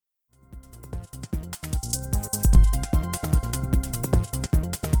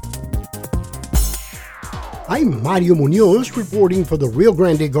I'm Mario Munoz reporting for the Rio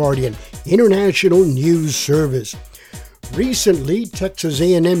Grande Guardian International News Service. Recently, Texas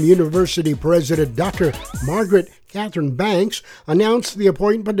A&M University President Dr. Margaret Catherine Banks announced the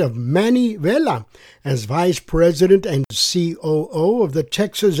appointment of Manny Vela as Vice President and COO of the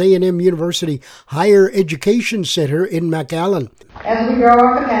Texas A&M University Higher Education Center in McAllen. As we grow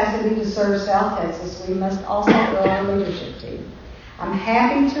our capacity to serve South Texas, we must also grow our leadership team. I'm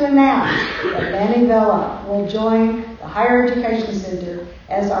happy to announce that Manny Vela will join the Higher Education Center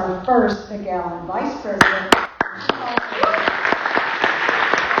as our first McAllen Vice President.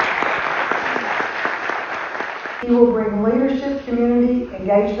 He will bring leadership, community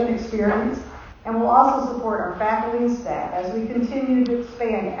engagement experience, and will also support our faculty and staff as we continue to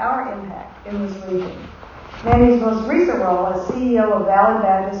expand our impact in this region. Manny's most recent role as CEO of Valley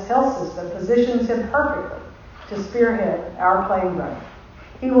Baptist Health System positions him perfectly to spearhead our plane growth.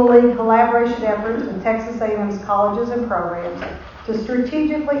 He will lead collaboration efforts with Texas A&M's colleges and programs to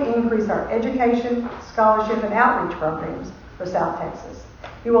strategically increase our education, scholarship, and outreach programs for South Texas.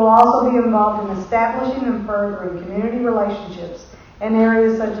 He will also be involved in establishing and furthering community relationships in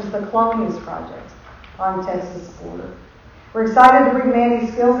areas such as the Colonias Project on the Texas border. We're excited to bring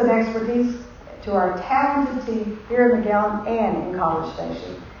Manny's skills and expertise to our talented team here in McAllen and in College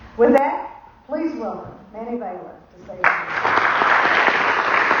Station. With that, please welcome Manny Vela to say the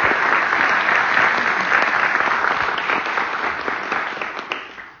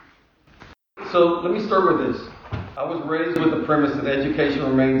So let me start with this. I was raised with the premise that education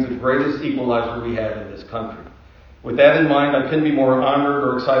remains the greatest equalizer we have in this country. With that in mind, I couldn't be more honored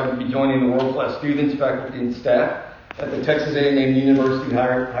or excited to be joining the world-class students, faculty, and staff at the Texas A&M University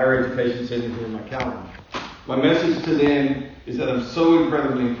Higher Education Center here in McAllen. My message to them is that I'm so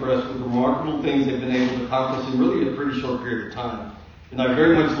incredibly impressed with the remarkable things they've been able to accomplish in really a pretty short period of time. And I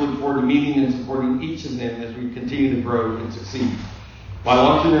very much look forward to meeting and supporting each of them as we continue to grow and succeed. By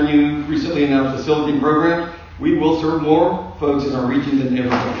launching our new recently announced facility program, we will serve more folks in our region than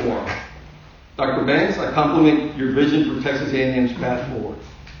ever before. Dr. Banks, I compliment your vision for Texas A&M's path forward.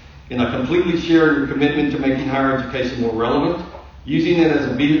 And I completely share your commitment to making higher education more relevant, using it as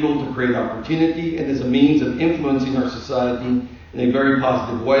a vehicle to create opportunity and as a means of influencing our society in a very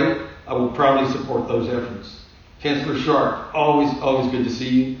positive way. I will proudly support those efforts. Chancellor Sharp, always good to see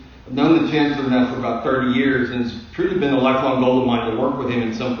you. I've known the Chancellor now for about 30 years, and it's truly been a lifelong goal of mine to work with him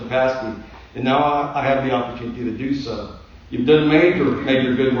in some capacity. And now I have the opportunity to do so. You've done major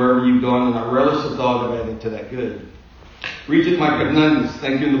good wherever you've gone, and I relish the thought of adding to that good. Regent Mike Hernandez,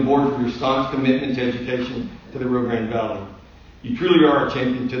 thank you and the board for your staunch commitment to education to the Rio Grande Valley. You truly are a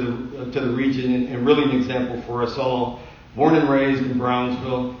champion to the region and really an example for us all. Born and raised in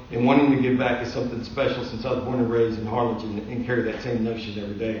Brownsville and wanting to give back is something special since I was born and raised in Harlingen and carry that same notion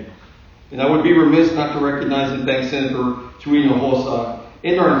every day. And I would be remiss not to recognize and thank Senator Chuy Hinojosa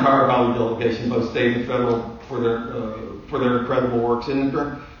and our entire Valley delegation, both state and federal, for their incredible work.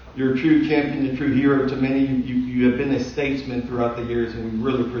 Senator, you're a true champion, a true hero to many. You have been a statesman throughout the years, and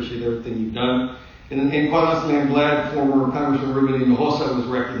we really appreciate everything you've done. And quite honestly, I'm glad former Congressman Ruben Hinojosa was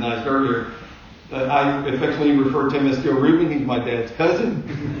recognized earlier. I affectionately refer to him as Joe Ruben. He's my dad's cousin.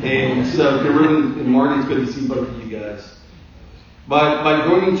 And so, Ruben and Marty, it's good to see both of you guys. By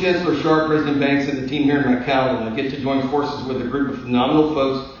joining Chancellor Sharp, President Banks, and the team here in McAllen, I get to join forces with a group of phenomenal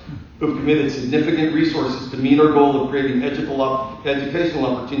folks who have committed significant resources to meet our goal of creating educational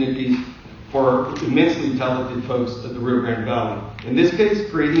opportunities for immensely talented folks at the Rio Grande Valley. In this case,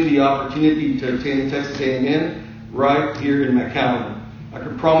 creating the opportunity to attend Texas A&M right here in McAllen. I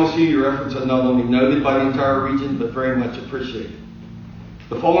can promise you your efforts are not only noted by the entire region, but very much appreciated.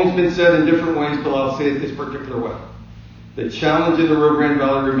 The following's been said in different ways, but I'll say it this particular way. The challenge in the Rio Grande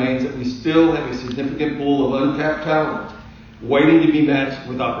Valley remains that we still have a significant pool of untapped talent waiting to be matched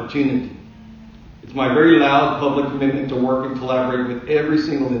with opportunity. It's my very loud public commitment to work and collaborate with every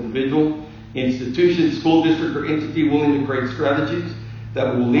single individual, institution, school district, or entity willing to create strategies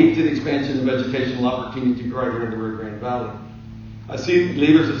that will lead to the expansion of educational opportunity right here in the Rio Grande Valley. I see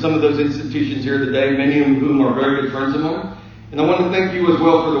leaders of some of those institutions here today, many of whom are very good friends of mine, and I want to thank you as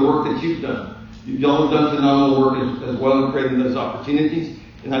well for the work that you've done. You've all done phenomenal work as well in creating those opportunities,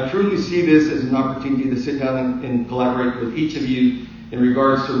 and I truly see this as an opportunity to sit down and collaborate with each of you in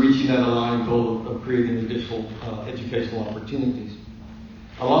regards to reaching that aligned goal of creating additional educational opportunities.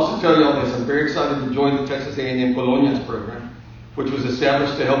 I'll also tell you all this, I'm very excited to join the Texas A&M Colonias program, which was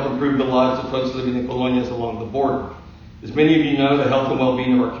established to help improve the lives of folks living in colonias along the border. As many of you know, the health and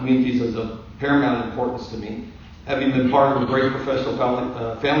well-being of our communities is of paramount importance to me, having been part of a great professional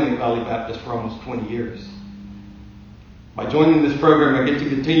family at Valley Baptist for almost 20 years. By joining this program, I get to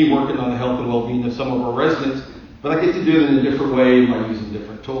continue working on the health and well-being of some of our residents, but I get to do it in a different way by using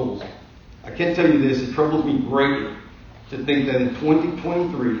different tools. I can tell you this, it troubles me greatly to think that in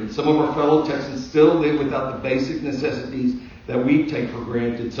 2023, some of our fellow Texans still live without the basic necessities that we take for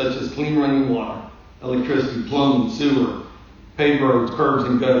granted, such as clean running water, electricity, plumbing, sewer, paved roads, curbs,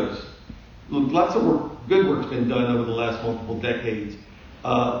 and gutters. Look, lots of work, good work's been done over the last multiple decades,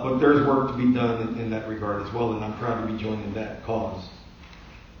 but there's work to be done in that regard as well, and I'm proud to be joining that cause.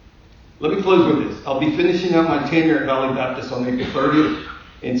 Let me close with this. I'll be finishing up my tenure at Valley Baptist on April 30th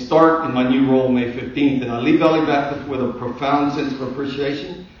and start in my new role May 15th. And I leave Valley Baptist with a profound sense of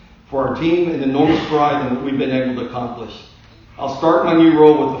appreciation for our team and enormous pride in what we've been able to accomplish. I'll start my new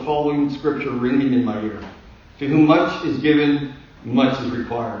role with the following scripture ringing in my ear. To whom much is given, much is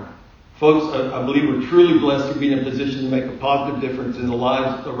required. Folks, I believe we're truly blessed to be in a position to make a positive difference in the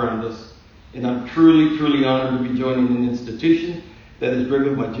lives around us. And I'm truly, truly honored to be joining an institution that is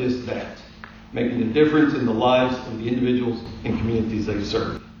driven by just that, making a difference in the lives of the individuals and communities they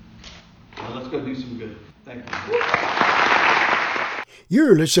serve. Now let's go do some good. Thank you.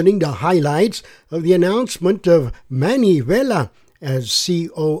 You're listening to highlights of the announcement of Manny Vela as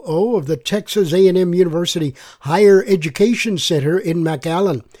COO of the Texas A&M University Higher Education Center in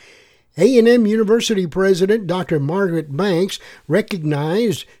McAllen. A&M University President Dr. Margaret Banks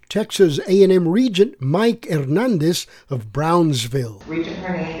recognized Texas A&M Regent Mike Hernandez of Brownsville. Regent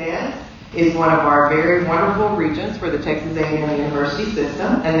Hernandez is one of our very wonderful regents for the Texas A&M University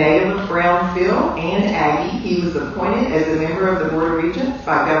system, a native of Brownsville and Aggie. He was appointed as a member of the Board of Regents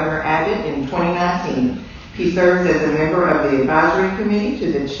by Governor Abbott in 2019. He serves as a member of the advisory committee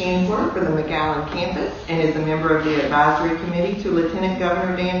to the Chancellor for the McAllen campus and is a member of the advisory committee to Lieutenant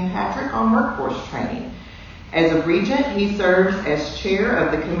Governor Dan Patrick on workforce training. As a regent, he serves as chair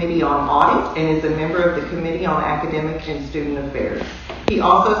of the Committee on Audit and is a member of the Committee on Academic and Student Affairs. He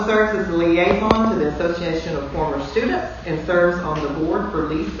also serves as a liaison to the Association of Former Students and serves on the board for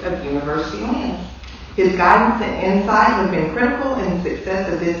lease of university lands. His guidance and insight have been critical in the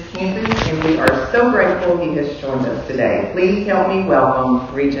success of this campus, and we are so grateful he has joined us today. Please help me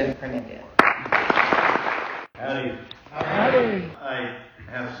welcome Regent Hernandez. Howdy. Howdy. I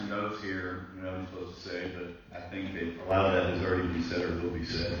have some notes here, I'm supposed to say, but I think that a lot of that has already been said or will be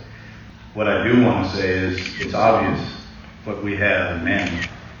said. What I do want to say is it's obvious what we have in Manny.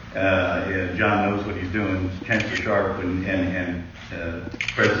 John knows what he's doing. Chancellor Sharp and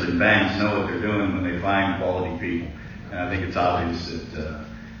President Banks know what they're doing when they find quality people. And I think it's obvious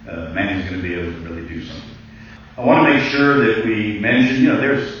that Manny's going to be able to really do something. I want to make sure that we mention,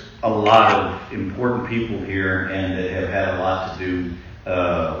 there's a lot of important people here and that have had a lot to do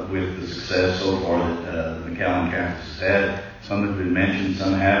with the success so far that the McAllen campus has had. Some have been mentioned,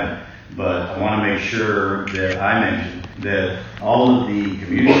 some haven't. But I want to make sure that I mention that all of the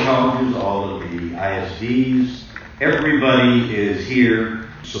community colleges, all of the ISDs, everybody is here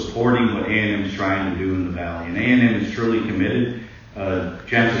supporting what A&M is trying to do in the Valley. And A&M is truly committed.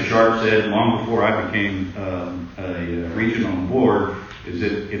 Chancellor Sharp said long before I became a regent on the board, is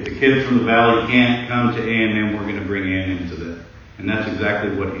that if the kids from the Valley can't come to A&M, we're going to bring A&M to them. And that's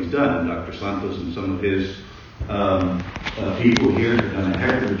exactly what he's done. Dr. Santos and some of his people here have done a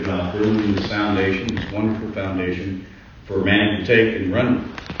heck of a job building this foundation, this wonderful foundation for Manny to take and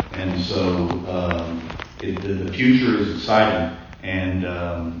run. And so the future is exciting. And,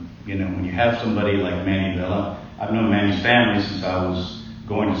 when you have somebody like Manny Vela, I've known Manny's family since I was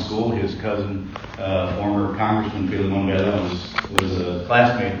going to school. His cousin, former Congressman Philemon Vela, was a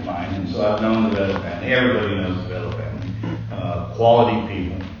classmate of mine. And so I've known the Vela family. Everybody knows the Vela family. Quality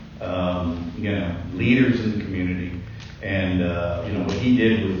people, leaders in the community. And, what he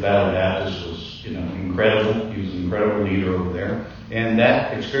did with Valley Baptist was, incredible. He was an incredible leader over there. And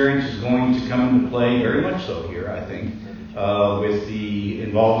that experience is going to come into play very much so here, I think, with the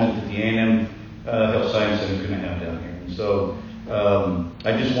involvement that the A&M Health Science Center is going to have down here. And so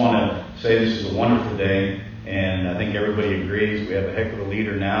I just want to say this is a wonderful day, and I think everybody agrees we have a heck of a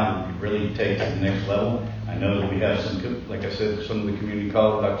leader now that we can really take to the next level. I know that we have some, like I said, some of the community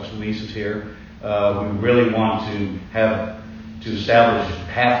college, Dr. Solis is here. We really want to establish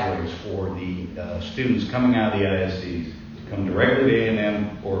pathways for the students coming out of the ISDs to come directly to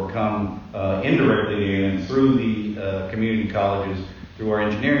A&M or come indirectly to A&M through the community colleges, through our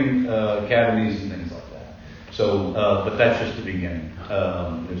engineering academies and things like that. So, but that's just the beginning.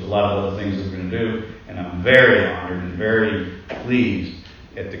 There's a lot of other things that we're going to do, and I'm very honored and very pleased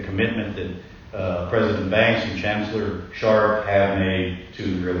at the commitment that President Banks and Chancellor Sharp have made to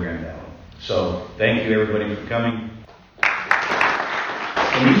the Rio Grande Valley. So thank you everybody for coming.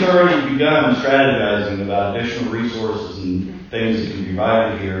 And he's already begun strategizing about additional resources and things that can be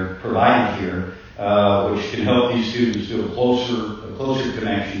provided here, which can help these students do a closer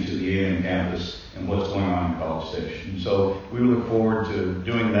connection to the A&M campus and what's going on in College Station. So we look forward to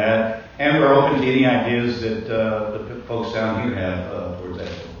doing that, and we're open to any ideas that the folks down here have towards that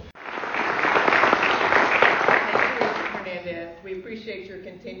goal. We appreciate your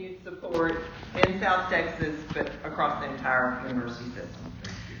continued support in South Texas, but across the entire university system.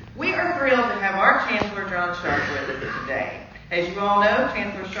 We are thrilled to have our Chancellor, John Sharp, with us today. As you all know,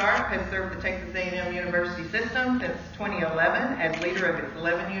 Chancellor Sharp has served the Texas A&M University System since 2011 as leader of its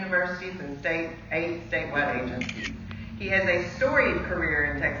 11 universities and 8 statewide agencies. He has a storied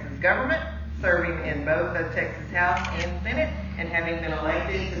career in Texas government, serving in both the Texas House and Senate, and having been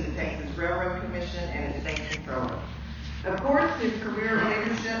elected to the Texas Railroad Commission and its state controller. Of course, his career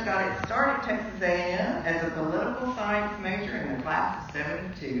leadership got its start at Texas A&M as a political science major in the class of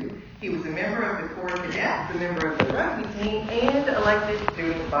 72. He was a member of the Corps of Cadets, a member of the rugby team, and elected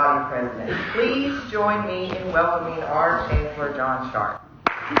student body president. Please join me in welcoming our Chancellor, John Sharp.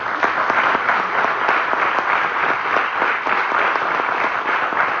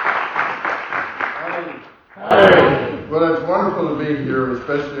 Well, it's wonderful to be here,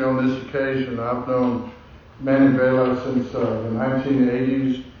 especially on this occasion. I've known Manny Vela since the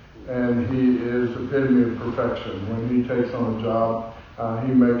 1980s, and he is the epitome of perfection. When he takes on a job,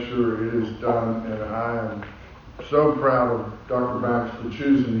 he makes sure it is done, and I am so proud of Dr. Banks for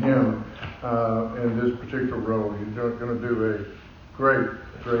choosing him in this particular role. He's going to do a great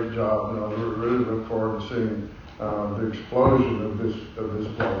job, and I really look forward to seeing the explosion of this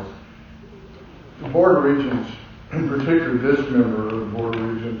place. The Board of Regents, in particular this member of the Board of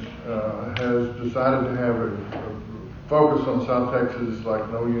Regents, has decided to have a focus on South Texas like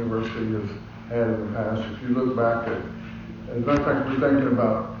no university has had in the past. If you look back at, as a matter of fact, we're thinking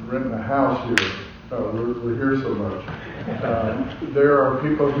about renting a house here. We're here so much. There are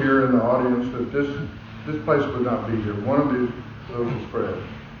people here in the audience that this place would not be here. One of those is Fred.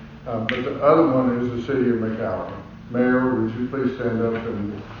 But the other one is the city of McAllen. Mayor, would you please stand up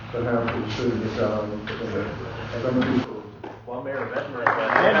and behalf of the city of McAllen? Thank you. Well, Mayor, that's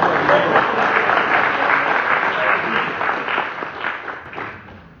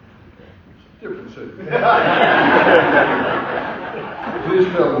different city. Please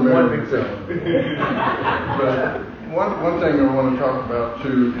tell the mayor. But one thing I want to talk about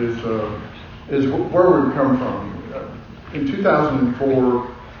too is where we've come from. In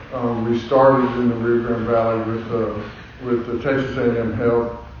 2004, we started in the Rio Grande Valley with the Texas A&M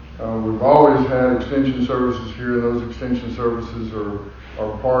Health. We've always had extension services here, and those extension services are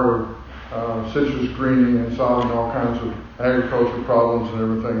part of citrus greening and solving all kinds of agricultural problems and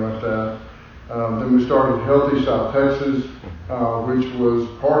everything like that. Then we started Healthy South Texas, which was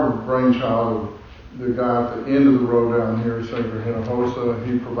part of the brainchild of the guy at the end of the road down here, Senator Hinojosa.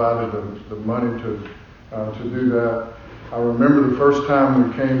 He provided the money to do that. I remember the first time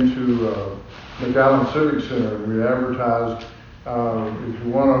we came to McAllen Civic Center, we advertised, if you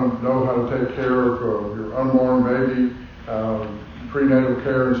want to know how to take care of your unborn baby, prenatal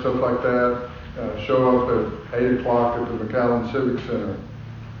care and stuff like that, show up at 8 o'clock at the McAllen Civic Center.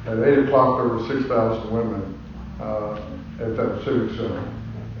 At 8 o'clock there were 6,000 women at that Civic Center.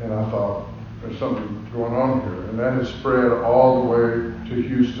 And I thought, there's something going on here. And that has spread all the way to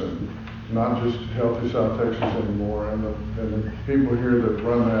Houston, not just Healthy South Texas anymore. And the people here that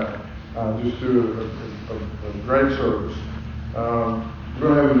run that just do a great service. We're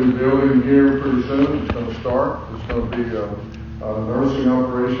going to have a new building here pretty soon. It's going to start. It's going to be nursing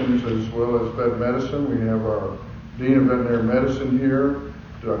operations as well as vet medicine. We have our Dean of Veterinary Medicine here,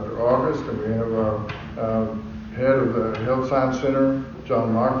 Dr. August, and we have our head of the Health Science Center,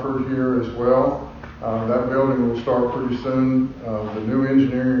 John Rockford, here as well. That building will start pretty soon. The new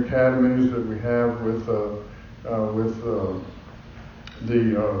engineering academies that we have with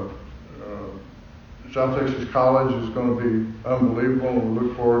South Texas College is going to be unbelievable, and we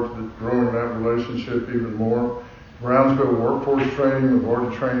look forward to growing that relationship even more. Brownsville Workforce Training, we've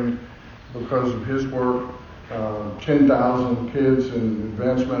already trained, because of his work, 10,000 kids in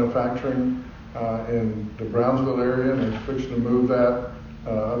advanced manufacturing in the Brownsville area, and they're fixing to move that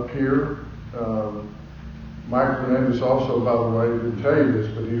up here. Mike Hernandez also, by the way, didn't tell you this,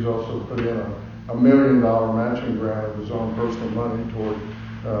 but he's also put in a $1 million matching grant of his own personal money toward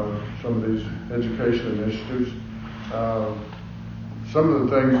some of these education initiatives. Some of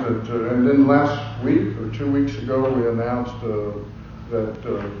the things that, and then last week or 2 weeks ago, we announced that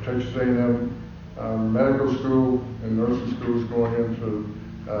Texas A&M Medical School and Nursing School is going into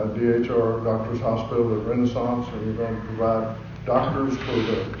DHR Doctors Hospital at Renaissance, and we're going to provide doctors for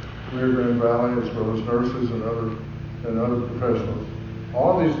the Rio Grande Valley, as well as nurses and other professionals.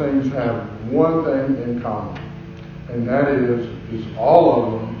 All these things have one thing in common, and that is all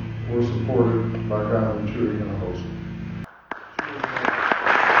of them were supported by Governor Chuy Hinojosa.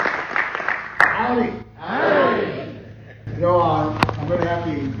 Howdy. Howdy. You know, I'm very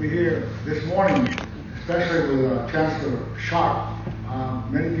happy to be here this morning, especially with Chancellor Sharp.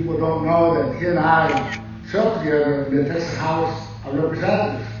 Many people don't know that he and I served together in the Texas House of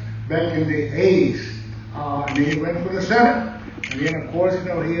Representatives back in the 80s. And then he went for the Senate. And then, of course, you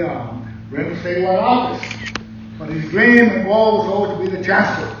know, he ran for statewide office. But his dream and goal was always to be the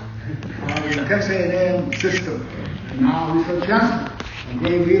chancellor in the Texas A&M system. And now he's the chancellor. A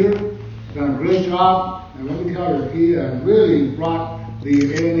great leader, done a great job. And let me tell you, he really brought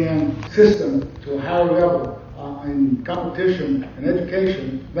the A&M system to a higher level in competition and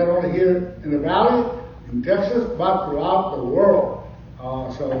education, not only here in the Valley, in Texas, but throughout the world.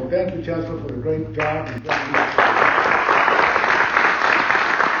 So thank you, Chancellor, for the great job.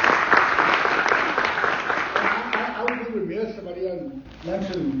 I would be remiss if I didn't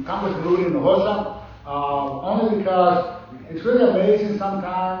mention Congressman Rudy Hinojosa, only because it's really amazing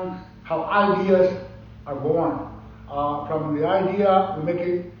sometimes how ideas are born. From the idea, we make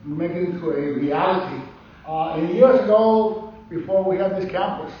it into a reality. And years ago, before we had this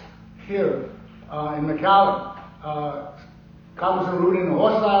campus here in McAllen, Congressman Rudy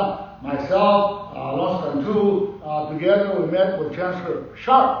Hinojosa, myself, Alonso Cantu, together we met with Chancellor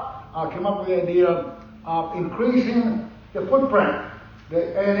Sharp, came up with the idea of increasing the footprint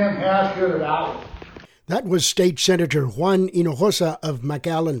that A&M has here in the Valley. That was State Senator Juan Hinojosa of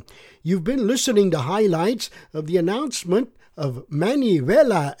McAllen. You've been listening to highlights of the announcement of Manny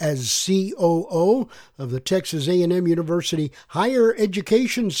Vela as COO of the Texas A&M University Higher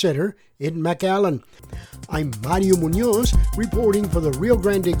Education Center in McAllen. I'm Mario Munoz reporting for the Rio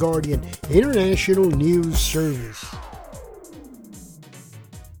Grande Guardian International News Service.